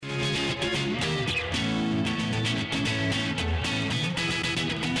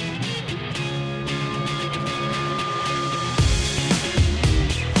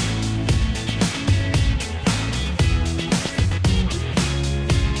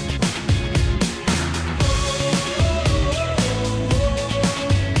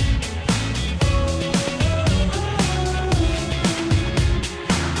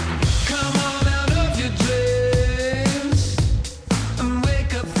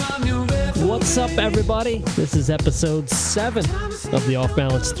What's up, everybody? This is episode 7 of the Off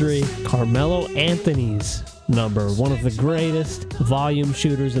Balance 3, Carmelo Anthony's number, one of the greatest volume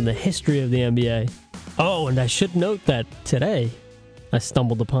shooters in the history of the NBA. Oh, and I should note that today I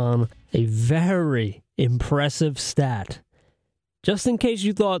stumbled upon a very impressive stat. Just in case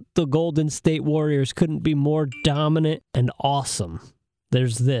you thought the Golden State Warriors couldn't be more dominant and awesome,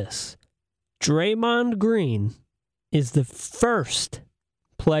 there's this. Draymond Green is the first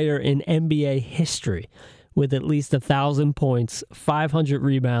player in NBA history with at least 1,000 points, 500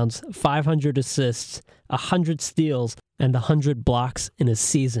 rebounds, 500 assists, 100 steals, and 100 blocks in a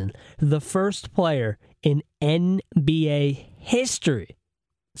season. The first player in NBA history.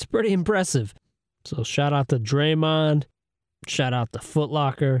 It's pretty impressive. So shout out to Draymond, shout out to Foot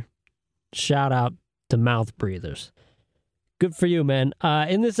Locker, shout out to Mouth Breathers. Good for you, man.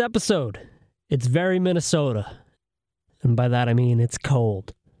 In this episode, it's very Minnesota. And by that I mean it's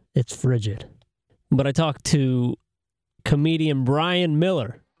cold. It's frigid. But I talked to comedian Bryan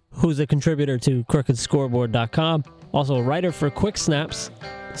Miller, who's a contributor to crookedscoreboard.com, also a writer for Quick Snaps.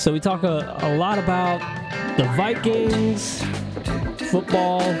 So we talk a lot about the Vikings,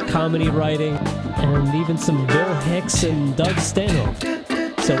 football, comedy writing, and even some Bill Hicks and Doug Stanhope.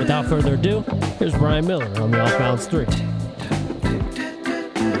 So without further ado, here's Bryan Miller on the Off Balance 3.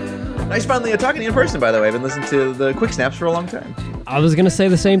 Nice finally talking to you in person, by the way. I've been listening to the Quick Snaps for a long time. I was going to say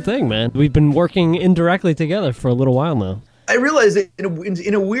the same thing, man. We've been working indirectly together for a little while now. I realize that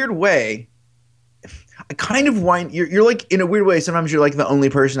in a weird way, I kind of whine. You're like, in a weird way, sometimes you're like the only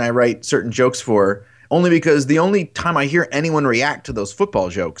person I write certain jokes for, only because the only time I hear anyone react to those football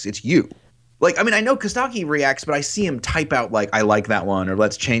jokes, it's you. Like, I mean, I know Kostaki reacts, but I see him type out like, I like that one, or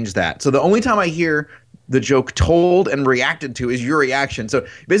let's change that. So the only time I hear the joke told and reacted to is your reaction. So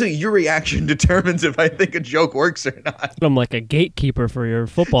basically your reaction determines if I think a joke works or not. I'm like a gatekeeper for your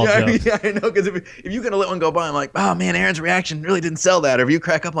football jokes. Yeah, I know, because if you're going to let one go by, I'm like, oh man, Aaron's reaction really didn't sell that. Or if you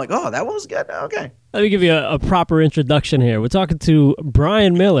crack up, I'm like, oh, that one was good. Okay. Let me give you a proper introduction here. We're talking to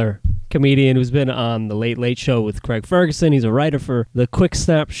Bryan Miller, comedian who's been on The Late Late Show with Craig Ferguson. He's a writer for The Quick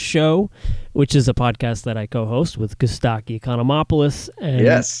Snap Show, which is a podcast that I co-host with Kostaki Economopoulos. And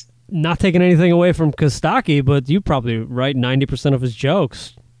yes. Not taking anything away from Kostaki, but you probably write 90% of his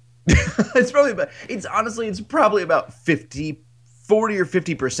jokes. It's probably about 40 or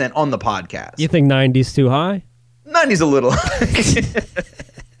 50% on the podcast. You think 90's too high? 90's a little.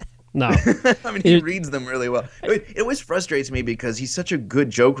 No. I mean, he reads them really well. It always frustrates me because he's such a good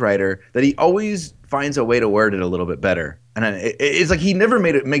joke writer that he always finds a way to word it a little bit better. And it's like he never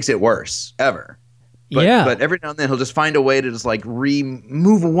makes it worse, ever. But every now and then he'll just find a way to just like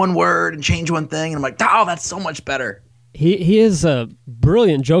remove one word and change one thing. And I'm like, oh, that's so much better. He is a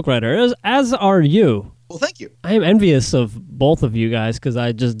brilliant joke writer, as are you. Well, thank you. I am envious of both of you guys because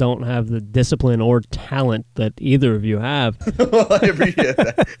I just don't have the discipline or talent that either of you have. Well, I appreciate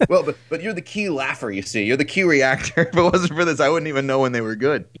that. Well, but you're the key laugher, you see. You're the key reactor. If it wasn't for this, I wouldn't even know when they were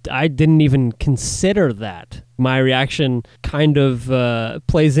good. I didn't even consider that. My reaction kind of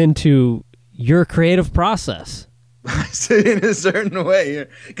plays into your creative process. In a certain way,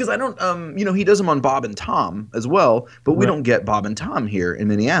 because I don't, he does them on Bob and Tom as well, but we don't get Bob and Tom here in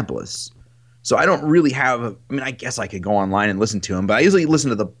Minneapolis. So I don't really have, I guess I could go online and listen to him, but I usually listen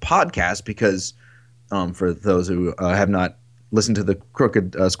to the podcast because for those who have not listened to the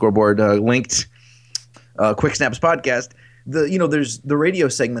Crooked Scoreboard linked Quick Snaps podcast, there's the radio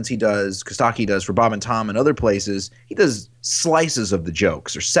segments he does, Kostaki does for Bob and Tom and other places. He does slices of the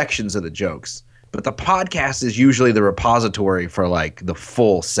jokes or sections of the jokes. But the podcast is usually the repository for like the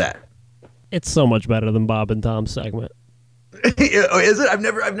full set. It's so much better than Bob and Tom's segment. Is it?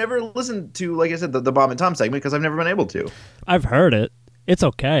 I've never listened to, like I said, the Bob and Tom segment because I've never been able to. I've heard it. It's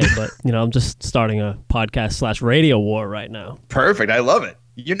okay, but I'm just starting a podcast/radio war right now. Perfect. I love it.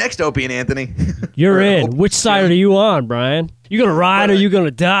 You're next, Opie and Anthony. You're in. Which side are you on, Bryan? You gonna ride or you gonna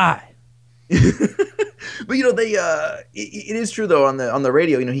die? But it is true though on the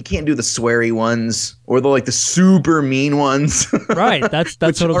radio. He can't do the sweary ones or the super mean ones. Right. That's what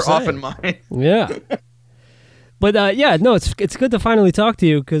I'm saying. Which are often mine. Yeah. But it's good to finally talk to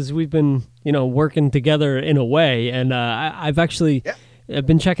you because we've been working together in a way, and I've actually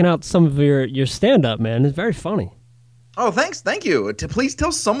been checking out some of your stand up, man. It's very funny. Oh, thanks. Thank you. Please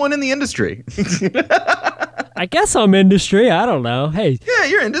tell someone in the industry. I guess I'm industry. I don't know. Hey. Yeah,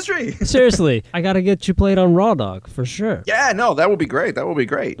 you're industry. Seriously, I got to get you played on Raw Dog for sure. Yeah, no, that would be great. That would be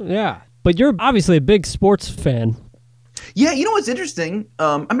great. Yeah. But you're obviously a big sports fan. Yeah, you know what's interesting?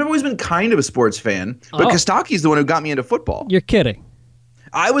 I've always been kind of a sports fan, but Kostaki's the one who got me into football. You're kidding.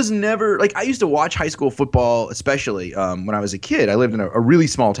 I was never like I used to watch high school football, especially when I was a kid. I lived in a really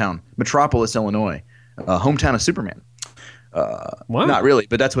small town, Metropolis, Illinois, hometown of Superman. Wow. Not really,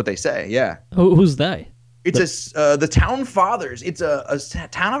 but that's what they say. Yeah. Who's they? It's the Town Fathers. It's a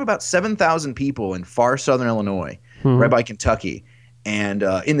town of about 7,000 people in far southern Illinois, right by Kentucky. And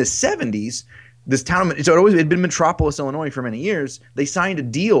in the 70s, this town, so it had been Metropolis, Illinois for many years. They signed a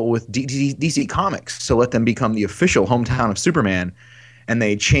deal with DC Comics to let them become the official hometown of Superman. And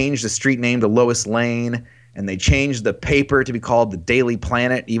they changed the street name to Lois Lane. And they changed the paper to be called the Daily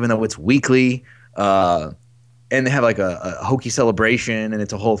Planet, even though it's weekly. And they have like a hokey celebration, and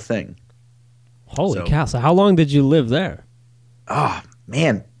it's a whole thing. Holy cow. So how long did you live there? Oh,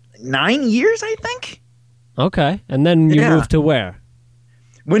 man. 9 years, I think. Okay. And then you moved to where?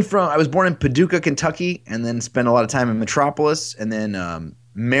 I was born in Paducah, Kentucky, and then spent a lot of time in Metropolis, and then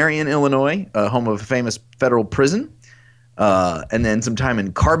Marion, Illinois, home of a famous federal prison, and then some time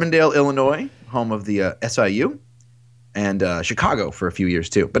in Carbondale, Illinois, home of the SIU, and Chicago for a few years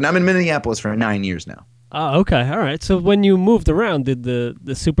too. But I'm in Minneapolis for 9 years now. Oh, okay. All right. So when you moved around, did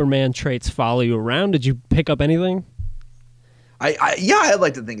the Superman traits follow you around? Did you pick up anything? I'd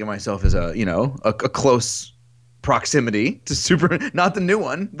like to think of myself as a close proximity to Superman, not the new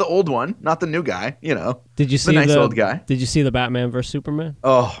one, the old one, not the new guy, Did you see the nice old guy. Did you see the Batman vs Superman?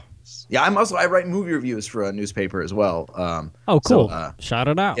 Oh, yeah. I write movie reviews for a newspaper as well. Oh, cool. Shout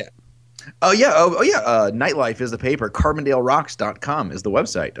it out. Yeah. Oh yeah. Nightlife is the paper. CarbondaleRocks.com is the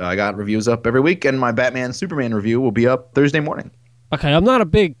website. I got reviews up every week, and my Batman Superman review will be up Thursday morning. Okay, I'm not a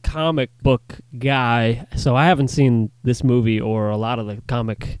big comic book guy, so I haven't seen this movie or a lot of the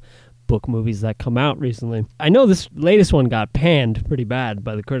comic book movies that come out recently. I know this latest one got panned pretty bad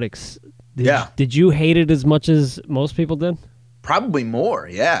by the critics. Did you hate it as much as most people did? Probably more.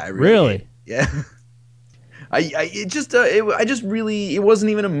 Yeah. Really? Yeah. It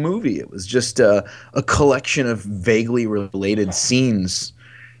wasn't even a movie. It was just a collection of vaguely related scenes.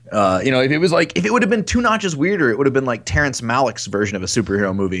 If it would have been 2 notches weirder, it would have been like Terrence Malick's version of a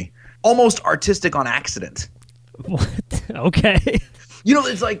superhero movie, almost artistic on accident. What? Okay.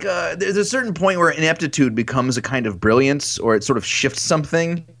 It's like there's a certain point where ineptitude becomes a kind of brilliance, or it sort of shifts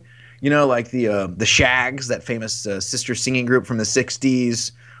something. Like the Shags, that famous sister singing group from the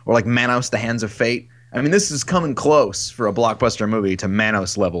 '60s, or like Manos, the Hands of Fate. I mean, this is coming close for a blockbuster movie to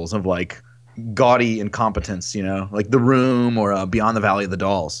Manos levels of like gaudy incompetence, like The Room or Beyond the Valley of the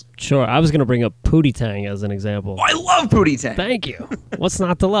Dolls. Sure. I was going to bring up Pootie Tang as an example. Oh, I love Pootie Tang. Thank you. What's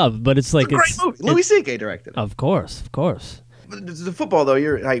not to love? But it's like a great movie. Louis C.K. directed it. Of course. The football, though,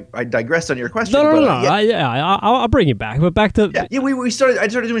 I digressed on your question. No. I'll bring you back. But back to... Yeah, I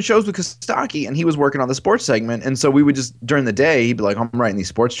started doing shows with Kostaki, and he was working on the sports segment. And so we would just, during the day, he'd be like, I'm writing these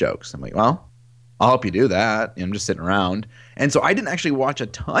sports jokes. I'm like, well, I'll help you do that. I'm just sitting around. And so I didn't actually watch a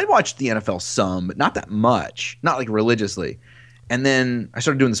ton. I watched the NFL some, but not that much. Not like religiously. And then I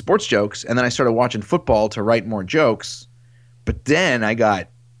started doing the sports jokes, and then I started watching football to write more jokes. But then I got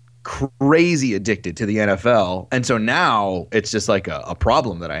crazy addicted to the NFL. And so now it's just like a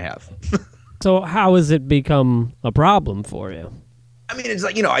problem that I have. So how has it become a problem for you? I mean, it's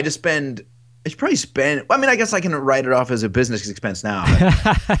like, I just spend... I guess I can write it off as a business expense now.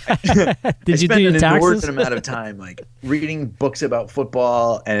 Did you do your taxes? I spend an inordinate amount of time like reading books about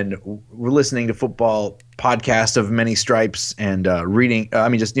football and listening to football podcasts of many stripes and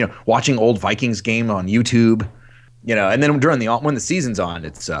watching old Vikings game on YouTube. And then when the season's on,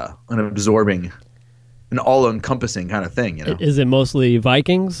 it's an absorbing, an all-encompassing kind of thing. Is it mostly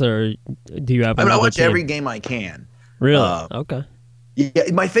Vikings, or do you have? I watch every game I can. Really? Okay.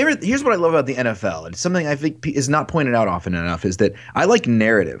 Yeah, my favorite. Here's what I love about the NFL. It's something I think is not pointed out often enough. Is that I like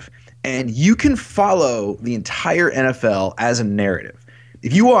narrative, and you can follow the entire NFL as a narrative.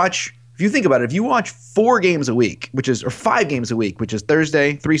 If you think about it, if you watch 4 games a week, or 5 games a week, which is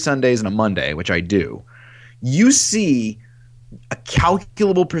Thursday, 3 Sundays, and a Monday, which I do, you see a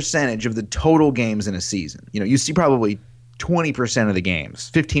calculable percentage of the total games in a season. You see probably 20% of the games,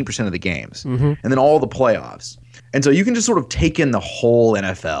 15% of the games, and then all the playoffs. And so you can just sort of take in the whole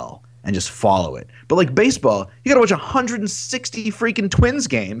NFL and just follow it. But like baseball, you got to watch 160 freaking Twins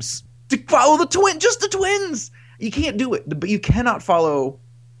games to follow just the Twins. You can't do it. But you cannot follow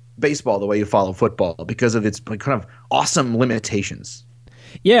baseball the way you follow football because of its kind of awesome limitations.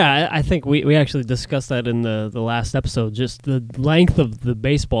 Yeah, I think we actually discussed that in the last episode. Just the length of the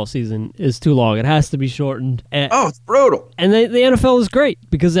baseball season is too long. It has to be shortened. It's brutal. And the NFL is great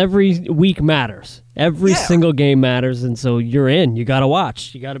because every week matters. Every single game matters, and so you're in. You got to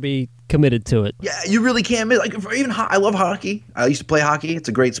watch. You got to be committed to it. Yeah, you really can't miss. I love hockey. I used to play hockey. It's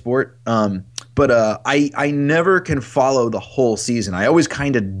a great sport. But But I never can follow the whole season. I always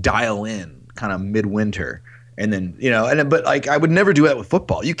kind of dial in kind of midwinter. And then, but like I would never do that with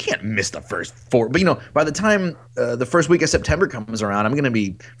football. You can't miss the first 4. But, by the time the first week of September comes around, I'm going to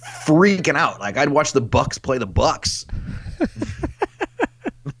be freaking out. Like I'd watch the Bucks play the Bucks.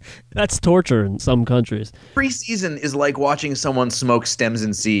 That's torture in some countries. Preseason is like watching someone smoke stems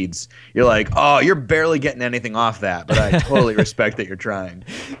and seeds. You're like, oh, you're barely getting anything off that, but I totally respect that you're trying.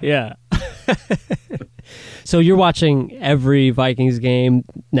 Yeah. So you're watching every Vikings game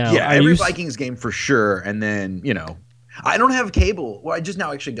now? Yeah, every Vikings game for sure. And then, I don't have cable. Well, I just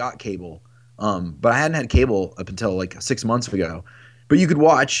now actually got cable, but I hadn't had cable up until like 6 months ago. But you could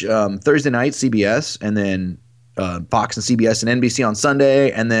watch Thursday night CBS, and then Fox and CBS and NBC on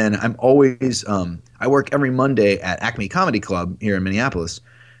Sunday. And then I'm always I work every Monday at Acme Comedy Club here in Minneapolis.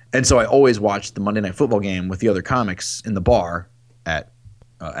 And so I always watch the Monday Night Football game with the other comics in the bar at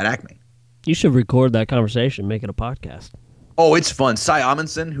Acme. You should record that conversation, make it a podcast. Oh, it's fun. Cy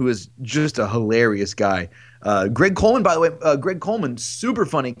Amundsen, who is just a hilarious guy. Greg Coleman, by the way, Greg Coleman, super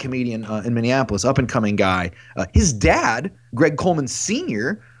funny comedian in Minneapolis, up-and-coming guy. His dad, Greg Coleman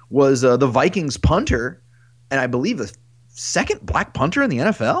Sr., was the Vikings punter, and I believe the second black punter in the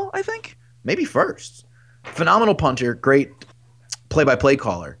NFL, I think. Maybe first. Phenomenal punter, great play-by-play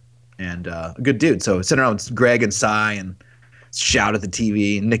caller, and a good dude. So sitting around with Greg and Cy and shout at the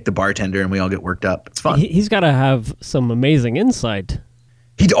TV and Nick the bartender, and we all get worked up. It's fun. He's got to have some amazing insight.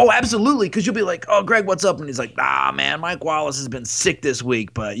 Absolutely, because you'll be like, oh, Greg, what's up? And he's like, man, Mike Wallace has been sick this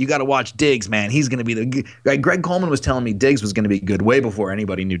week, but you got to watch Diggs, man. He's going to be the like, Greg Coleman was telling me Diggs was going to be good way before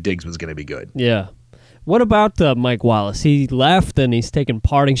anybody knew Diggs was going to be good. Yeah. What about Mike Wallace? He left, and he's taking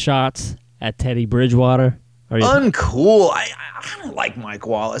parting shots at Teddy Bridgewater. Uncool. I don't like Mike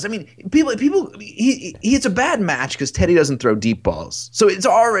Wallace. I mean, people. It's a bad match because Teddy doesn't throw deep balls. So it's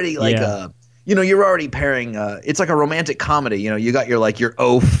already like you're already pairing. It's like a romantic comedy. You got your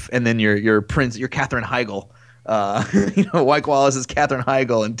oaf, and then your prince, your Katherine Heigl. Mike Wallace is Katherine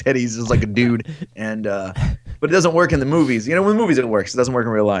Heigl, and Teddy's just like a dude. And but it doesn't work in the movies. In the movies it works. It doesn't work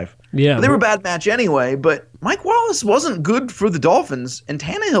in real life. Yeah, but they were a bad match anyway. But Mike Wallace wasn't good for the Dolphins, and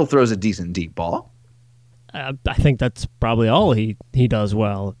Tannehill throws a decent deep ball. I think that's probably all he does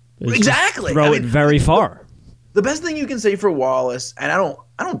well. Exactly. Throw it very far. The best thing you can say for Wallace, and I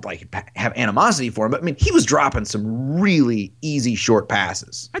don't like have animosity for him, but I mean he was dropping some really easy short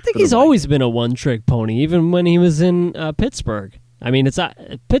passes. I think he's always been a one-trick pony, even when he was in Pittsburgh. I mean, it's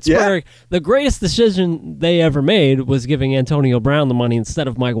Pittsburgh. Yeah. The greatest decision they ever made was giving Antonio Brown the money instead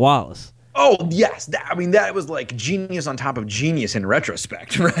of Mike Wallace. Oh, yes. That was like genius on top of genius in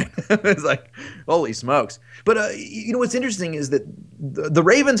retrospect, right? It's like, holy smokes. But, what's interesting is that the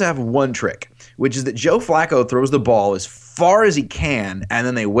Ravens have one trick, which is that Joe Flacco throws the ball as far as he can, and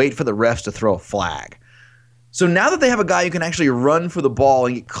then they wait for the refs to throw a flag. So now that they have a guy who can actually run for the ball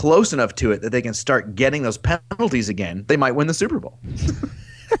and get close enough to it that they can start getting those penalties again, they might win the Super Bowl.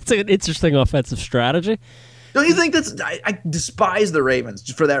 That's an interesting offensive strategy. Don't you think I despise the Ravens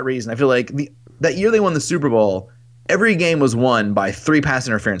just for that reason. I feel like that year they won the Super Bowl, every game was won by 3 pass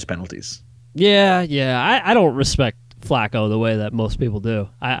interference penalties. Yeah. I don't respect Flacco the way that most people do.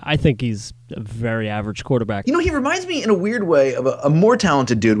 I think he's a very average quarterback. He reminds me in a weird way of a more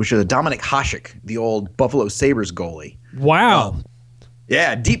talented dude, which is Dominic Hasek, the old Buffalo Sabres goalie. Wow.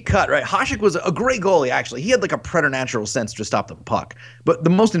 Yeah, deep cut, right? Hasek was a great goalie, actually. He had like a preternatural sense to stop the puck. But the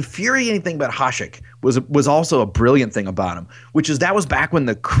most infuriating thing about Hasek was also a brilliant thing about him, which is that was back when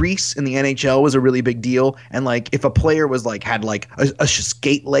the crease in the NHL was a really big deal. And like if a player was like had like a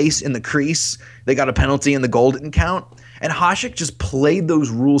skate lace in the crease, they got a penalty and the goal didn't count. And Hasek just played those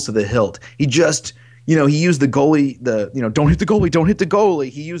rules to the hilt. He just, he used the goalie, don't hit the goalie, don't hit the goalie.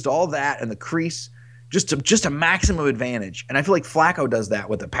 He used all that and the crease. Just a maximum advantage. And I feel like Flacco does that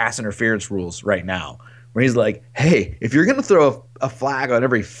with the pass interference rules right now, where he's like, hey, if you're going to throw a flag on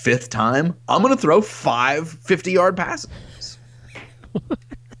every 5th time, I'm going to throw 5 50-yard passes.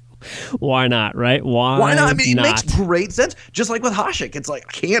 Why not, right? Why not? I mean, it makes great sense. Just like with Hasek, it's like,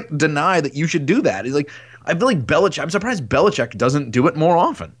 I can't deny that you should do that. He's like, I feel like I'm surprised Belichick doesn't do it more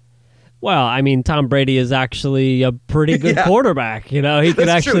often. Well, I mean, Tom Brady is actually a pretty good quarterback. He could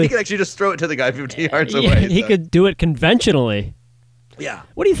actually true. He could actually just throw it to the guy 50 yards away. He could do it conventionally. Yeah.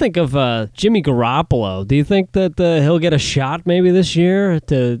 What do you think of Jimmy Garoppolo? Do you think that he'll get a shot maybe this year?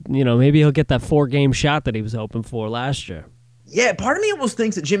 Maybe he'll get that 4-game shot that he was hoping for last year. Yeah, part of me almost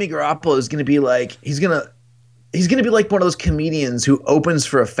thinks that Jimmy Garoppolo is going to be like he's going to be like one of those comedians who opens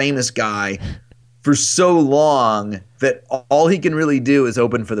for a famous guy for so long that all he can really do is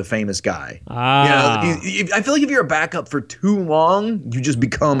open for the famous guy. I feel like if you're a backup for too long, you just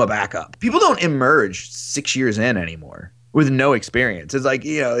become a backup. People don't emerge 6 years in anymore with no experience. It's like,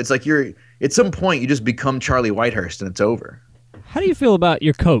 it's like you're at some point you just become Charlie Whitehurst and it's over. How do you feel about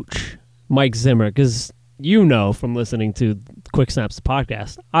your coach, Mike Zimmer? Because from listening to Quick Snaps, the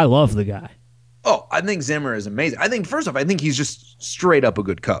podcast, I love the guy. Oh, I think Zimmer is amazing. First off, I think he's just straight up a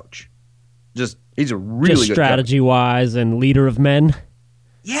good coach. He's a really good strategy-wise and leader of men.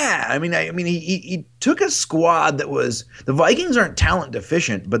 Yeah, I mean, he took a squad that was the Vikings aren't talent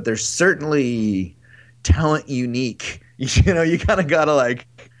deficient, but they're certainly talent unique. You kind of gotta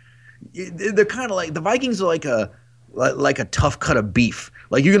they're kind of like the Vikings are like a tough cut of beef.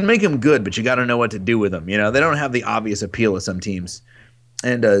 Like you can make them good, but you got to know what to do with them. They don't have the obvious appeal of some teams,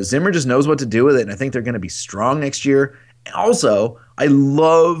 and Zimmer just knows what to do with it. And I think they're going to be strong next year. And also, I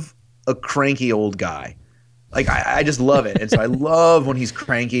love a cranky old guy. Like I just love it, and so I love when he's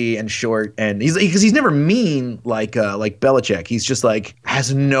cranky and short, and because he's never mean like Belichick. He's just like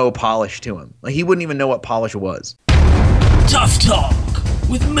has no polish to him. Like he wouldn't even know what polish was. Tough Talk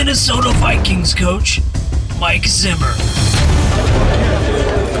with Minnesota Vikings coach Mike Zimmer.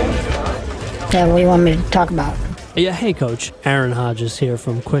 Yeah, what do you want me to talk about? Yeah, hey Coach, Aaron Hodges here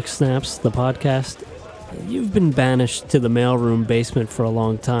from Quick Snaps, the podcast. You've been banished to the mailroom basement for a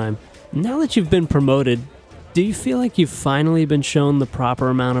long time. Now that you've been promoted, do you feel like you've finally been shown the proper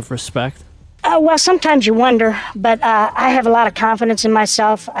amount of respect? Well, sometimes you wonder, but I have a lot of confidence in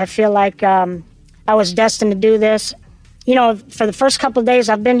myself. I feel like I was destined to do this. For the first couple of days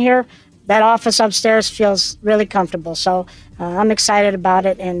I've been here, that office upstairs feels really comfortable. So I'm excited about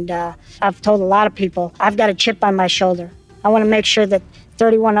it, and I've told a lot of people I've got a chip on my shoulder. I want to make sure that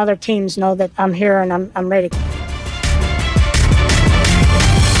 31 other teams know that I'm here and I'm ready.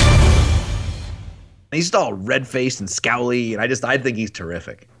 He's just all red-faced and scowly, and I think he's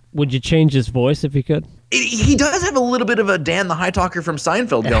terrific. Would you change his voice if you could? He does have a little bit of a Dan the High Talker from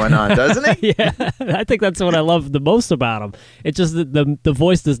Seinfeld going on, doesn't he? Yeah, I think that's what I love the most about him. It's just that the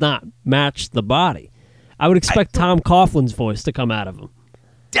voice does not match the body. I would expect Tom Coughlin's voice to come out of him.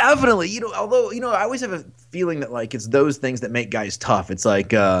 Definitely. Although, I always have a feeling that, it's those things that make guys tough. It's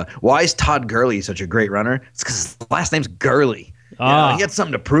like, why is Todd Gurley such a great runner? It's because his last name's Gurley. He had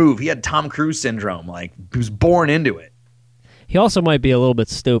something to prove. He had Tom Cruise syndrome. He was born into it. He also might be a little bit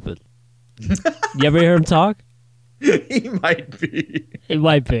stupid. You ever hear him talk? He might be. He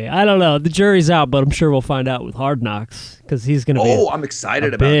might be. I don't know. The jury's out, but I'm sure we'll find out with Hard Knocks because he's going to be. I'm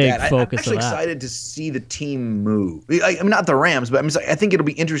excited about that. I'm actually excited to see the team move. I mean, not the Rams, but I think it'll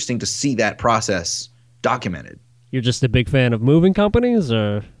be interesting to see that process documented. You're just a big fan of moving companies,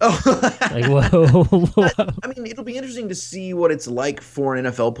 or? Oh, whoa. I mean, it'll be interesting to see what it's like for an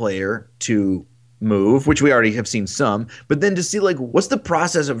NFL player to move, which we already have seen some, but then to see what's the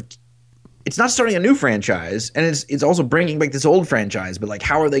process of. It's not starting a new franchise, and it's also bringing back this old franchise. But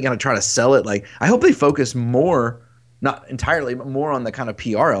how are they going to try to sell it? I hope they focus more, not entirely, but more on the kind of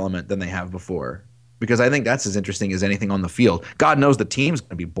PR element than they have before, because I think that's as interesting as anything on the field. God knows the team's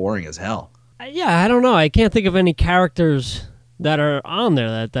going to be boring as hell. Yeah, I don't know. I can't think of any characters that are on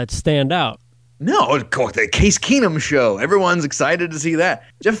there that stand out. No, the Case Keenum show. Everyone's excited to see that.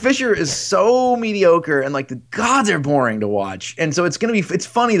 Jeff Fisher is so mediocre, and the gods are boring to watch. And so it's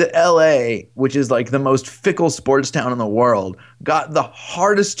funny that LA, which is the most fickle sports town in the world, got the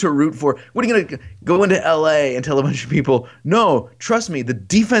hardest to root for. What are you going to go into LA and tell a bunch of people, no, trust me, the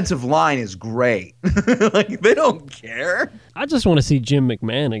defensive line is great. They don't care. I just want to see Jim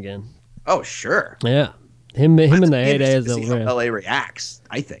McMahon again. Oh, sure. Yeah. Him in the heyday as how LA reacts,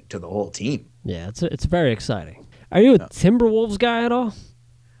 I think, to the whole team. Yeah, it's very exciting. Are you a Timberwolves guy at all?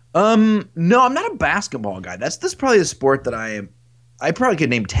 No, I'm not a basketball guy. That's probably a sport that I probably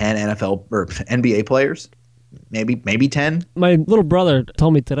could name 10 NFL or NBA players. Maybe 10. My little brother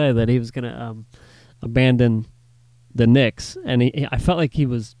told me today that he was going to abandon the Knicks, and I felt like he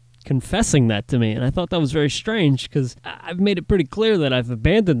was confessing that to me, and I thought that was very strange because I've made it pretty clear that I've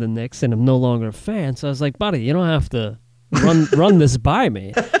abandoned the Knicks and I'm no longer a fan. So I was like, buddy, you don't have to run this by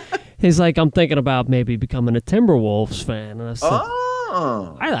me. He's like, I'm thinking about maybe becoming a Timberwolves fan. And I said,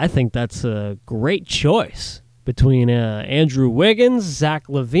 I think that's a great choice between Andrew Wiggins, Zach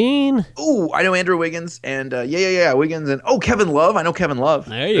LaVine. Oh, I know Andrew Wiggins, and Wiggins, and Kevin Love. I know Kevin Love.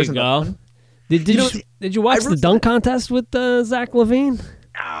 There you go. Did you watch the dunk contest with Zach LaVine?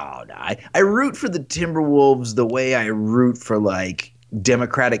 Oh, no. I root for the Timberwolves the way I root for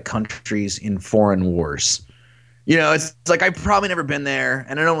democratic countries in foreign wars. It's I've probably never been there,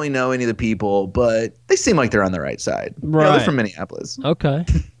 and I don't really know any of the people, but they seem like they're on the right side. Right. They're from Minneapolis. Okay.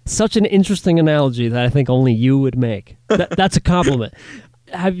 Such an interesting analogy that I think only you would make. That's a compliment.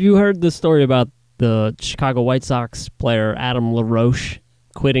 Have you heard the story about the Chicago White Sox player Adam LaRoche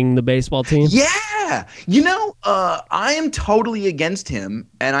quitting the baseball team? Yeah. I am totally against him,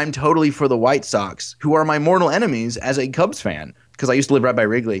 and I'm totally for the White Sox, who are my mortal enemies as a Cubs fan, because I used to live right by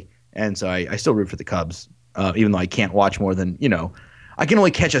Wrigley, and so I still root for the Cubs, even though I can't watch more than, I can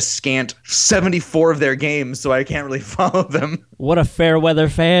only catch a scant 74 of their games, so I can't really follow them. What a fair weather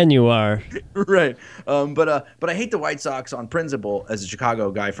fan you are. Right. But I hate the White Sox on principle as a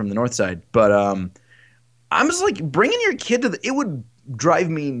Chicago guy from the North Side. But I'm just like, bringing your kid to it would drive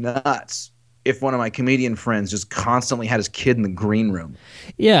me nuts if one of my comedian friends just constantly had his kid in the green room.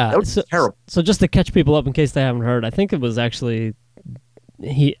 Yeah. That was terrible. So just to catch people up in case they haven't heard, I think it was actually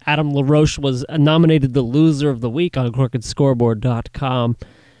Adam LaRoche was nominated the loser of the week on crookedscoreboard.com.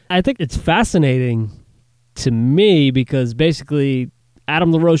 I think it's fascinating to me because basically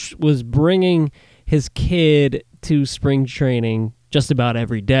Adam LaRoche was bringing his kid to spring training just about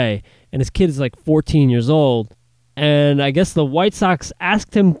every day, and his kid is like 14 years old. And I guess the White Sox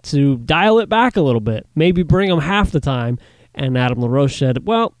asked him to dial it back a little bit, maybe bring him half the time. And Adam LaRoche said,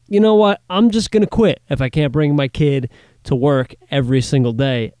 well, you know what? I'm just going to quit if I can't bring my kid to work every single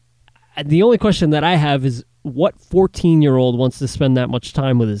day. The only question that I have is what 14-year-old wants to spend that much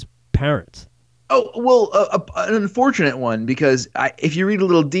time with his parents? Oh, well, an unfortunate one, because if you read a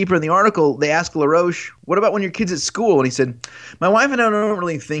little deeper in the article, they ask LaRoche, what about when your kid's at school? And he said, my wife and I don't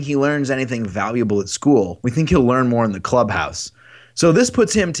really think he learns anything valuable at school. We think he'll learn more in the clubhouse. So this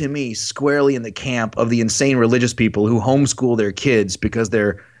puts him, to me, squarely in the camp of the insane religious people who homeschool their kids because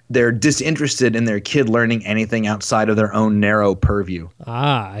they're disinterested in their kid learning anything outside of their own narrow purview.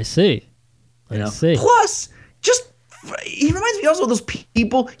 Ah, I see. I see. Plus, he reminds me also of those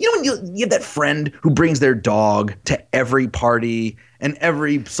people, when you have that friend who brings their dog to every party and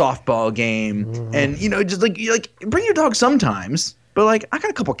every softball game, and, just like bring your dog sometimes, but like, I got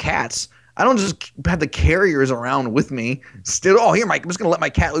a couple cats. I don't just have the carriers around with me. Still, here, Mike, I'm just going to let my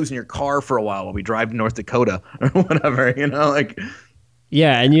cat loose in your car for a while we drive to North Dakota or whatever,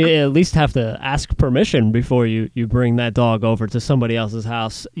 Yeah, and you at least have to ask permission before you bring that dog over to somebody else's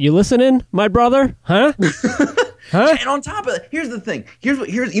house. You listening, my brother? Huh? Huh? And on top of it, here's the thing. Here's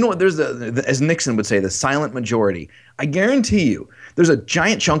what there's as Nixon would say, the silent majority. I guarantee you, there's a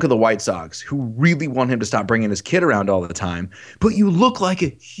giant chunk of the White Sox who really want him to stop bringing his kid around all the time. But you look like a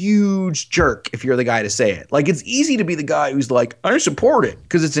huge jerk if you're the guy to say it. Like, it's easy to be the guy who's like, I support it,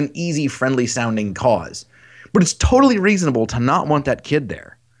 because it's an easy, friendly sounding cause. But it's totally reasonable to not want that kid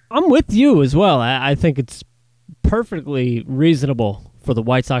there. I'm with you as well. I think it's perfectly reasonable for the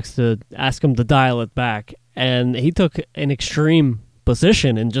White Sox to ask him to dial it back. And he took an extreme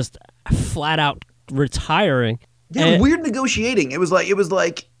position and just flat out retiring. Yeah, weird negotiating. It was like he's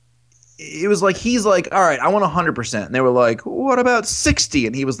like, all right, I want 100%. And they were like, what about 60?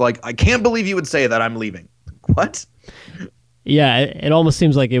 And he was like, I can't believe you would say that. I'm leaving. What? Yeah, it almost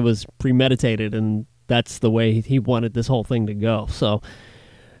seems like it was premeditated, and that's the way he wanted this whole thing to go. So,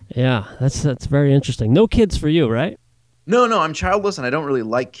 yeah, that's very interesting. No kids for you, right? No, I'm childless, and I don't really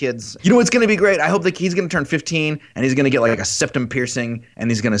like kids. You know what's going to be great? I hope that he's going to turn 15, and he's going to get like a septum piercing, and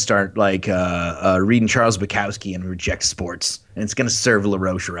he's going to start like reading Charles Bukowski and reject sports, and it's going to serve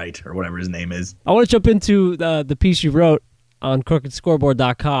LaRoche right, or whatever his name is. I want to jump into the piece you wrote on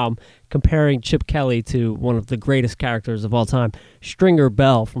crookedscoreboard.com comparing Chip Kelly to one of the greatest characters of all time, Stringer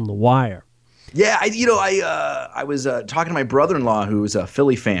Bell from The Wire. Yeah, I was talking to my brother-in-law who was a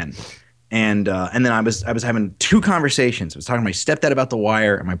Philly fan. And then I was having two conversations. I was talking to my stepdad about The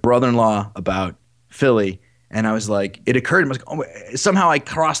Wire and my brother-in-law about Philly. And I was like, it occurred to me, I was like, oh, somehow I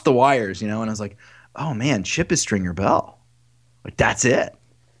crossed the wires, And I was like, oh man, Chip is Stringer Bell. Like, that's it.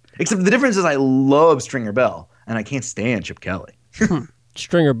 Except the difference is I love Stringer Bell and I can't stand Chip Kelly.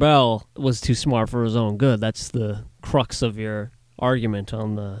 Stringer Bell was too smart for his own good. That's the crux of your argument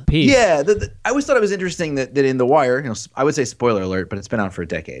on the piece. Yeah, I always thought it was interesting that in The Wire, I would say spoiler alert, but it's been out for a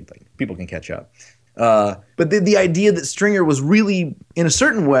decade. Like, people can catch up. But the idea that Stringer was really, in a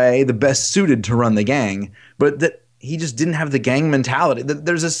certain way, the best suited to run the gang, but that he just didn't have the gang mentality.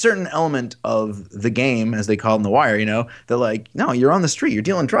 There's a certain element of the game, as they call it in The Wire, that like, no, you're on the street, you're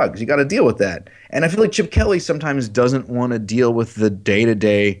dealing drugs, you got to deal with that. And I feel like Chip Kelly sometimes doesn't want to deal with the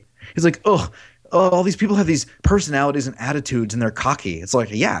day-to-day. He's like, oh, all these people have these personalities and attitudes and they're cocky. It's like,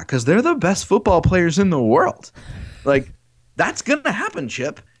 yeah, because they're the best football players in the world. Like, that's going to happen,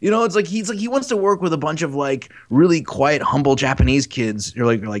 Chip. It's like he wants to work with a bunch of like really quiet, humble Japanese kids who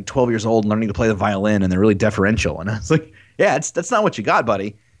are like 12 years old and learning to play the violin, and they're really deferential. And I was like, yeah, that's not what you got,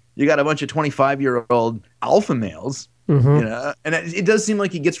 buddy. You got a bunch of 25-year-old alpha males You know, and it does seem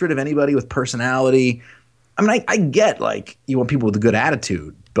like he gets rid of anybody with personality. I mean, I get like you want people with a good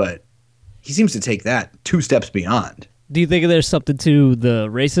attitude, but he seems to take that 2 steps beyond. Do you think there's something to the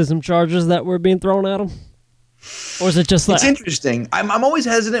racism charges that were being thrown at him? Or is it just like... It's interesting. I'm always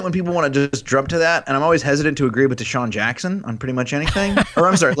hesitant when people want to just jump to that, and I'm always hesitant to agree with Deshaun Jackson on pretty much anything. Or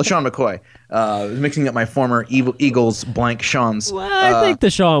I'm sorry, LaShawn McCoy. Mixing up my former Eagles blank Sean's. Well, I think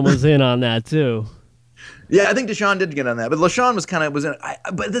Deshaun was in on that too. Yeah, I think Deshaun did get on that, but LaShawn was in.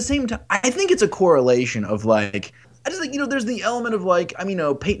 But at the same time, I think it's a correlation of like, I just think, there's the element of like, I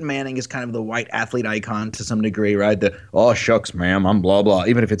mean, Peyton Manning is kind of the white athlete icon to some degree, right? The, oh, shucks, ma'am, I'm blah, blah,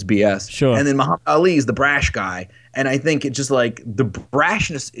 even if it's BS. Sure. And then Muhammad Ali is the brash guy. And I think it's just like the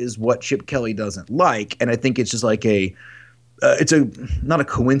brashness is what Chip Kelly doesn't like. And I think it's just like it's not a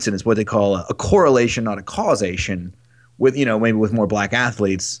coincidence, what they call a correlation, not a causation with, maybe with more black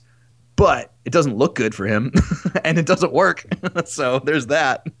athletes. But it doesn't look good for him, and it doesn't work. So there's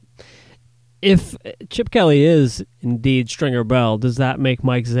that. If Chip Kelly is indeed Stringer Bell, does that make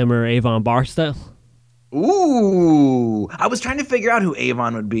Mike Zimmer Avon Barksdale? Ooh, I was trying to figure out who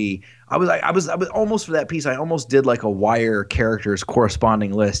Avon would be. I was almost for that piece. I almost did like a Wire characters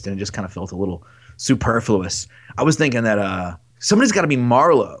corresponding list, and it just kind of felt a little superfluous. I was thinking that somebody's got to be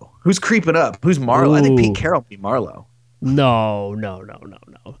Marlowe. Who's creeping up? Who's Marlowe? Ooh. I think Pete Carroll would be Marlowe. No.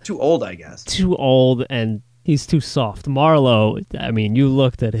 Too old, I guess. Too old, and he's too soft. Marlowe, I mean, you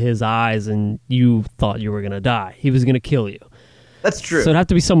looked at his eyes and you thought you were going to die. He was going to kill you. That's true. So it'd have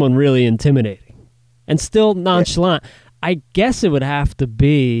to be someone really intimidating and still nonchalant. Yeah. I guess it would have to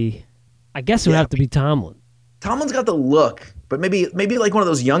be Tomlin. Tomlin's got the look, but maybe like one of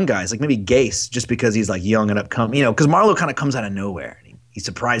those young guys, like maybe Gase, just because he's like young and upcoming. Because Marlowe kind of comes out of nowhere and he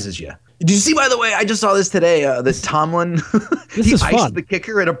surprises you. Did you see, by the way, I just saw this today, that Tomlin, he iced the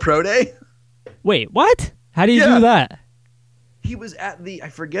kicker at a pro day. Wait, what? How do you do that? He was at I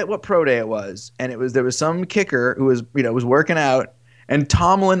forget what pro day it was, and there was some kicker who was working out, and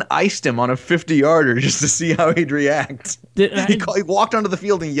Tomlin iced him on a 50-yarder just to see how he'd react. He walked onto the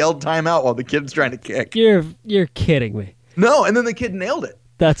field and yelled timeout while the kid's trying to kick. You're kidding me. No, and then the kid nailed it.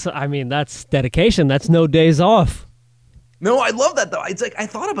 That's dedication. That's no days off. No, I love that, though. It's like, I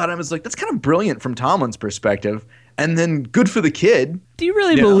thought about it. I was like, that's kind of brilliant from Tomlin's perspective. And then good for the kid. Do you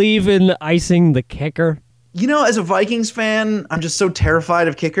really believe in icing the kicker? As a Vikings fan, I'm just so terrified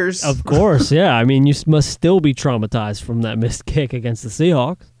of kickers. Of course, yeah. I mean, you must still be traumatized from that missed kick against the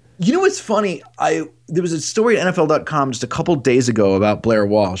Seahawks. You know what's funny? There was a story at NFL.com just a couple days ago about Blair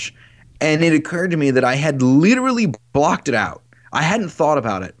Walsh. And it occurred to me that I had literally blocked it out. I hadn't thought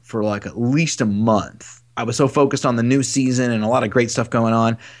about it for like at least a month. I was so focused on the new season and a lot of great stuff going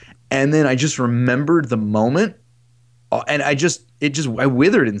on. And then I just remembered the moment, and I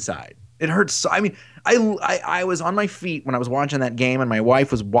withered inside. It hurts. So, I mean, I was on my feet when I was watching that game, and my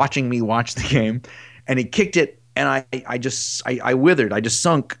wife was watching me watch the game, and he kicked it, and I withered. I just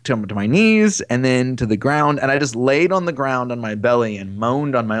sunk to my knees and then to the ground, and I just laid on the ground on my belly and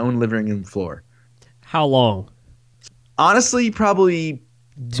moaned on my own living room floor. How long? Honestly, probably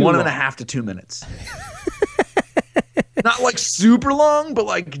 1.5 to 2 minutes. Not like super long, but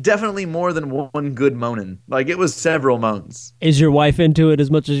like definitely more than one good moaning. Like it was several moans. Is your wife into it as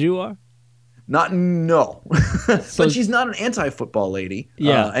much as you are? No. But she's not an anti-football lady.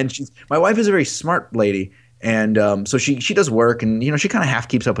 Yeah. And my wife is a very smart lady. And so she does work, and she kind of half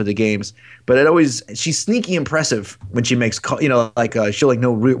keeps up with the games. But she's sneaky impressive when she makes she'll like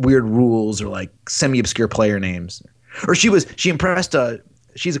know weird rules or like semi-obscure player names. Or she impressed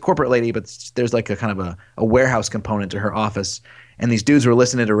she's a corporate lady, but there's like a kind of a warehouse component to her office. And these dudes were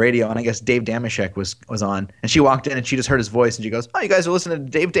listening to radio, and I guess Dave Damashek was on. And she walked in, and she just heard his voice, and she goes, "Oh, you guys are listening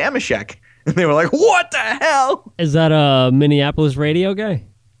to Dave Damashek." And they were like, "What the hell?" Is that a Minneapolis radio guy?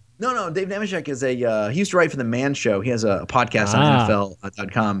 No. Dave Damashek is he used to write for The Man Show. He has a podcast on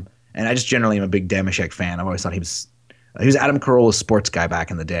NFL.com. And I just generally am a big Damashek fan. I've always thought he was Adam Carolla's sports guy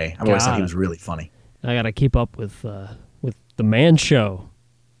back in the day. I've always thought he was really funny. I got to keep up with The Man Show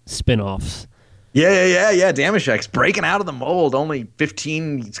spinoffs. Yeah. Damashek's breaking out of the mold only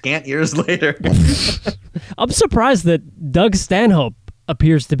 15 scant years later. I'm surprised that Doug Stanhope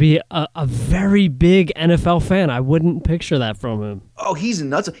appears to be a very big NFL fan. I wouldn't picture that from him. Oh, he's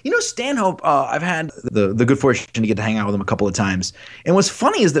nuts. Stanhope, I've had the good fortune to get to hang out with him a couple of times. And what's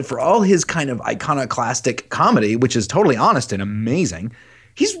funny is that for all his kind of iconoclastic comedy, which is totally honest and amazing,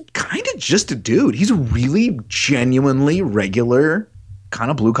 he's kind of just a dude. He's a really genuinely regular kind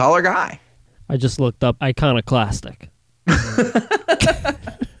of blue-collar guy. I just looked up iconoclastic.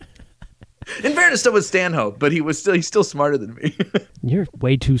 In fairness, to stuff with Stanhope, but he's still smarter than me. You're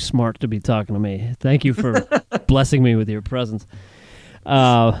way too smart to be talking to me. Thank you for blessing me with your presence.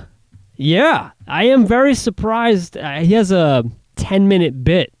 Yeah, I am very surprised. He has a 10-minute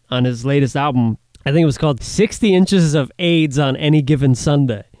bit on his latest album. I think it was called 60 Inches of AIDS on Any Given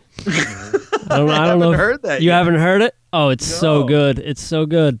Sunday. I don't know. Heard that you yet. haven't heard it? Oh, it's so good. It's so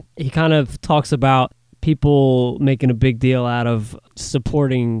good. He kind of talks about people making a big deal out of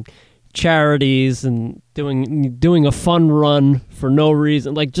supporting charities and doing a fun run for no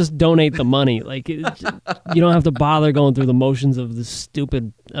reason. Like, just donate the money. Like, you don't have to bother going through the motions of this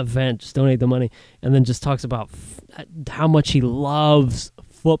stupid event. Just donate the money. And then just talks about how much he loves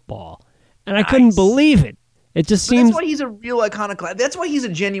football. And I couldn't believe it. It just seems... That's why he's a real iconoclast. That's why he's a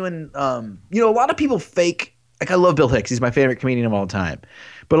genuine... a lot of people fake... Like, I love Bill Hicks. He's my favorite comedian of all time.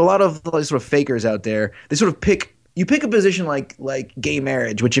 But a lot of sort of fakers out there, they sort of pick... You pick a position like gay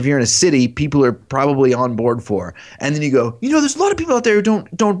marriage, which if you're in a city, people are probably on board for. And then you go, there's a lot of people out there who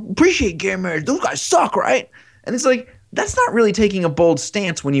don't appreciate gay marriage. Those guys suck, right? And it's like, that's not really taking a bold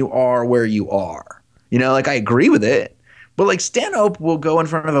stance when you are where you are. I agree with it. But Stanhope will go in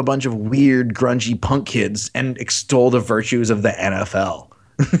front of a bunch of weird, grungy punk kids and extol the virtues of the NFL.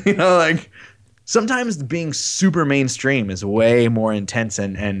 Sometimes being super mainstream is way more intense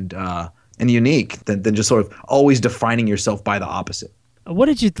and unique than just sort of always defining yourself by the opposite. What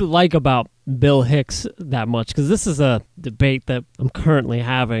did you like about Bill Hicks that much? Because this is a debate that I'm currently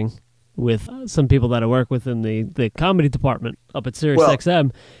having with some people that I work with in the comedy department up at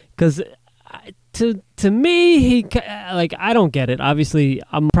SiriusXM. Because to me, I don't get it. Obviously,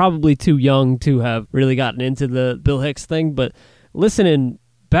 I'm probably too young to have really gotten into the Bill Hicks thing, but listening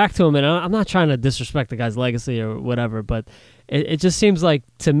back to him, and I'm not trying to disrespect the guy's legacy or whatever, but it just seems like,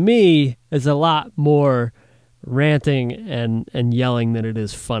 to me, it's a lot more ranting and yelling than it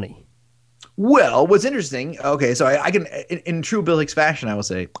is funny. Well, what's interesting, okay, so I can, in true Bill Hicks fashion, I will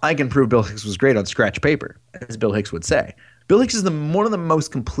say, I can prove Bill Hicks was great on scratch paper, as Bill Hicks would say. Bill Hicks is one of the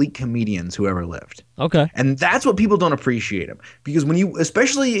most complete comedians who ever lived. Okay. And that's what people don't appreciate him. Because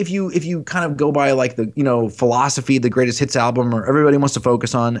especially if you kind of go by the, philosophy, the greatest hits album, or everybody wants to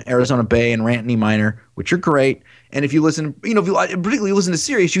focus on Arizona Bay and Rant and E Minor, which are great. And if you listen, if you particularly listen to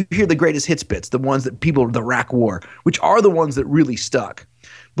Sirius, you hear the greatest hits bits, the ones that the Rack War, which are the ones that really stuck.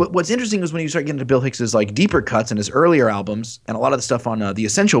 But what's interesting is when you start getting to Bill Hicks's deeper cuts in his earlier albums, and a lot of the stuff on The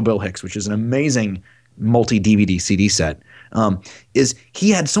Essential Bill Hicks, which is an amazing multi-DVD CD set, is he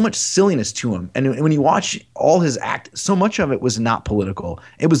had so much silliness to him. And when you watch all his act, so much of it was not political.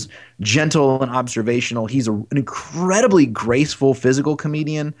 It was gentle and observational. He's an incredibly graceful physical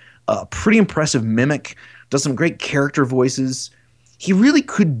comedian, a pretty impressive mimic, does some great character voices. He really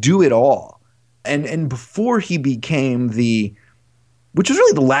could do it all. And before he became which was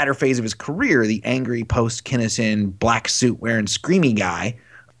really the latter phase of his career, the angry post-Kinnison black suit wearing screamy guy,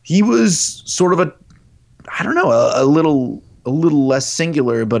 he was sort of a little less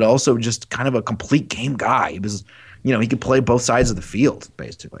singular, but also just kind of a complete game guy. He was, he could play both sides of the field,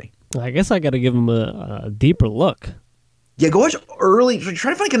 basically. I guess I got to give him a deeper look. Yeah, go watch early.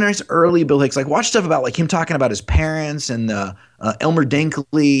 Try to find a nice early Bill Hicks. Watch stuff about him talking about his parents and the Elmer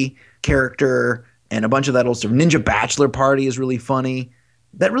Dinkley character and a bunch of that old stuff. Ninja Bachelor Party is really funny.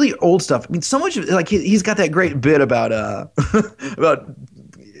 That really old stuff. I mean, so much of he's got that great bit about about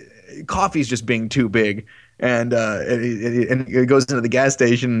coffee's just being too big. And he goes into the gas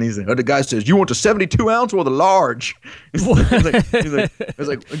station and the guy says, "You want the 72 ounce or the large?" He's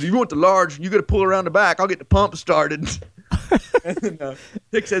like, "Do you want the large? You got to pull around the back. I'll get the pump started." And then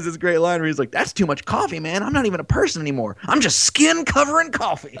Hicks has this great line where he's like, "That's too much coffee, man. I'm not even a person anymore. I'm just skin covering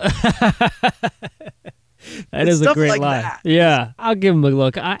coffee." That is a great line. That. Yeah, I'll give him a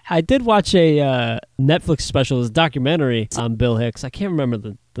look. I did watch a Netflix special, a documentary on Bill Hicks. I can't remember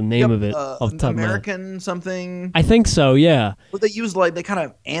the name of it off the top of my head. American something. I think so. Yeah. But they used they kind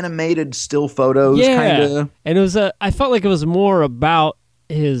of animated still photos. Yeah. Kind of. And it was I felt like it was more about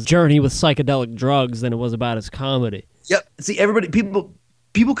his journey with psychedelic drugs than it was about his comedy. Yep. See,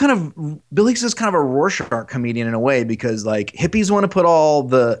 people kind of Bill Hicks is kind of a Rorschach comedian in a way, because hippies want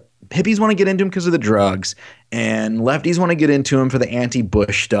to get into him because of the drugs, and lefties want to get into him for the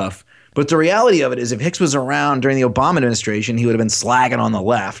anti-Bush stuff. But the reality of it is, if Hicks was around during the Obama administration, he would have been slagging on the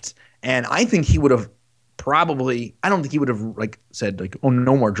left. And I think he would have I don't think he would have said oh,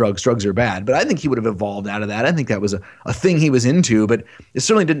 no more drugs. Drugs are bad. But I think he would have evolved out of that. I think that was a thing he was into, but it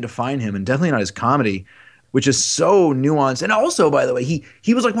certainly didn't define him, and definitely not his comedy, which is so nuanced. And also, by the way,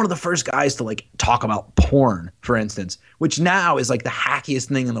 he was one of the first guys to talk about porn, for instance, which now is the hackiest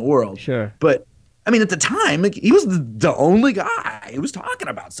thing in the world. Sure. But I mean, at the time, like, he was the only guy who was talking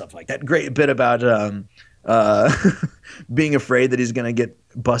about stuff like that. Great bit about being afraid that he's going to get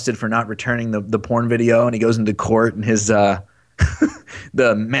busted for not returning the porn video, and he goes into court, and his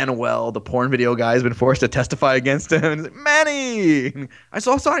the Manuel, the porn video guy, has been forced to testify against him. And he's like, Manny,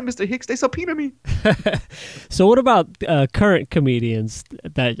 sorry, Mr. Hicks, they subpoena me. So what about current comedians?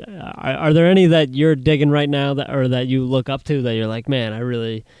 That are there any that you're digging right now that you look up to that you're like, man, I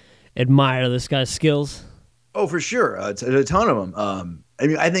really admire this guy's skills? Oh, for sure. A ton of them. I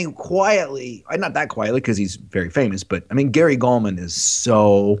mean, I think quietly, not that quietly because he's very famous, but I mean, Gary Goldman is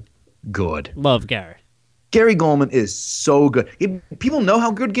so good. Love Gary. Gary Goldman is so good. People know how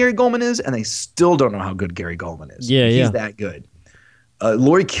good Gary Goldman is, and they still don't know how good Gary Goldman is. He's that good.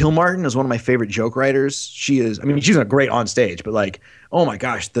 Lori Kilmartin is one of my favorite joke writers. She's not great on stage, but like, oh my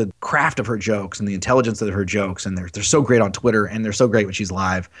gosh, the craft of her jokes and the intelligence of her jokes, and they're so great on Twitter, and they're so great when she's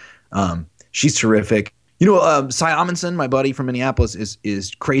live. She's terrific. Cy Amundsen, my buddy from Minneapolis,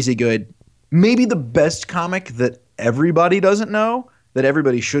 is crazy good. Maybe the best comic that everybody doesn't know, that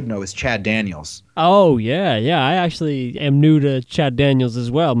everybody should know, is Chad Daniels. Oh, yeah. I actually am new to Chad Daniels as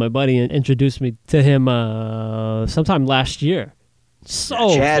well. My buddy introduced me to him sometime last year.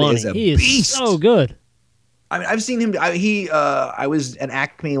 Chad funny. Is a he beast. Is so good. I mean, I've seen him. I was at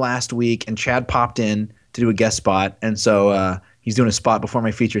Acme last week, and Chad popped in to do a guest spot, and so he's doing a spot before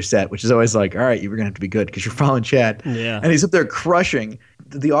my feature set, which is always like, all right, you're gonna have to be good because you're following Chad. Yeah. And he's up there crushing.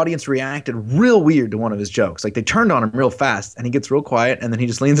 The audience reacted real weird to one of his jokes. Like, they turned on him real fast, and he gets real quiet, and then he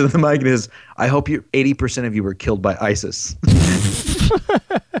just leans into the mic and says, "I hope 80% of you were killed by ISIS."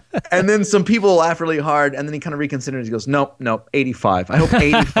 And then some people laugh really hard, and then he kind of reconsiders. He goes, nope, 85. I hope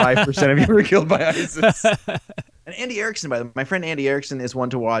 85% of you were killed by ISIS. And Andy Erickson, by the way, my friend Andy Erickson is one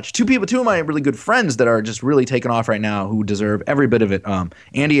to watch. Two of my really good friends that are just really taking off right now who deserve every bit of it.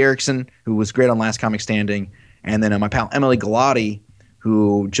 Andy Erickson, who was great on Last Comic Standing, and then my pal Emily Galati,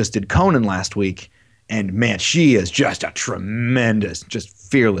 who just did Conan last week. And man, she is just a tremendous,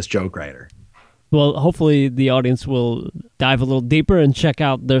 just fearless joke writer. Well, hopefully the audience will dive a little deeper and check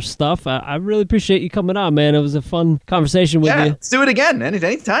out their stuff. I really appreciate you coming on, man. It was a fun conversation with you. Let's do it again.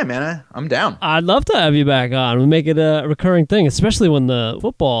 Anytime, man. I'm down. I'd love to have you back on. We'll make it a recurring thing, especially when the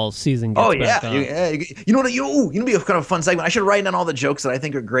football season gets back on. You know what? You be a kind of fun segment. I should write down all the jokes that I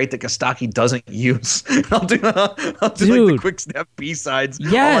think are great that Kostaki doesn't use. I'll do like the quick snap B-sides.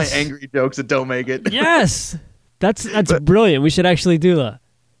 Yes. All my angry jokes that don't make it. Yes. That's brilliant. We should actually do that.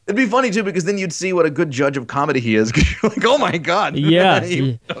 It'd be funny, too, because then you'd see what a good judge of comedy he is. Because you're like, oh, my God. Yeah.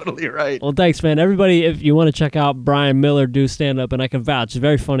 You're totally right. Well, thanks, man. Everybody, if you want to check out Bryan Miller do stand-up, and I can vouch, he's a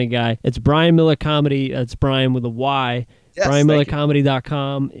very funny guy. It's Bryan Miller Comedy. It's Bryan with a Y. Yes,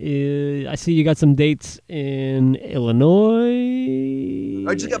 BryanMillerComedy.com. I see you got some dates in Illinois.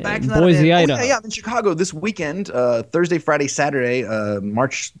 I just got back from that. Boise, Idaho. Yeah, I'm in Chicago this weekend, Thursday, Friday, Saturday,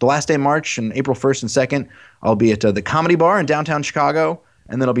 the last day of March, and April 1st and 2nd. I'll be at the Comedy Bar in downtown Chicago.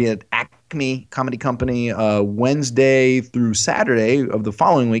 And then I'll be at Acme Comedy Company Wednesday through Saturday of the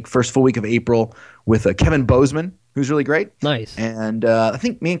following week, first full week of April, with Kevin Bozeman, who's really great. Nice. And I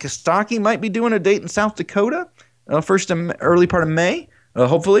think me and Kostaki might be doing a date in South Dakota, early part of May,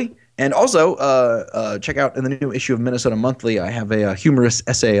 hopefully. And also, check out in the new issue of Minnesota Monthly, I have a humorous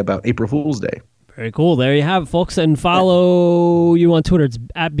essay about April Fool's Day. Very cool. There you have it, folks. And follow you on Twitter. It's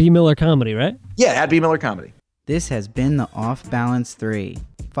at B Miller Comedy, right? Yeah, at B Miller Comedy. This has been the Off Balance 3.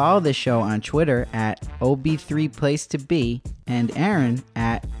 Follow the show on Twitter at OB3PlaceToBe and Aaron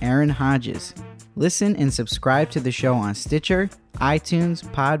at Aaron Hodges. Listen and subscribe to the show on Stitcher, iTunes,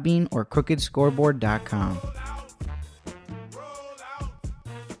 Podbean, or CrookedScoreboard.com.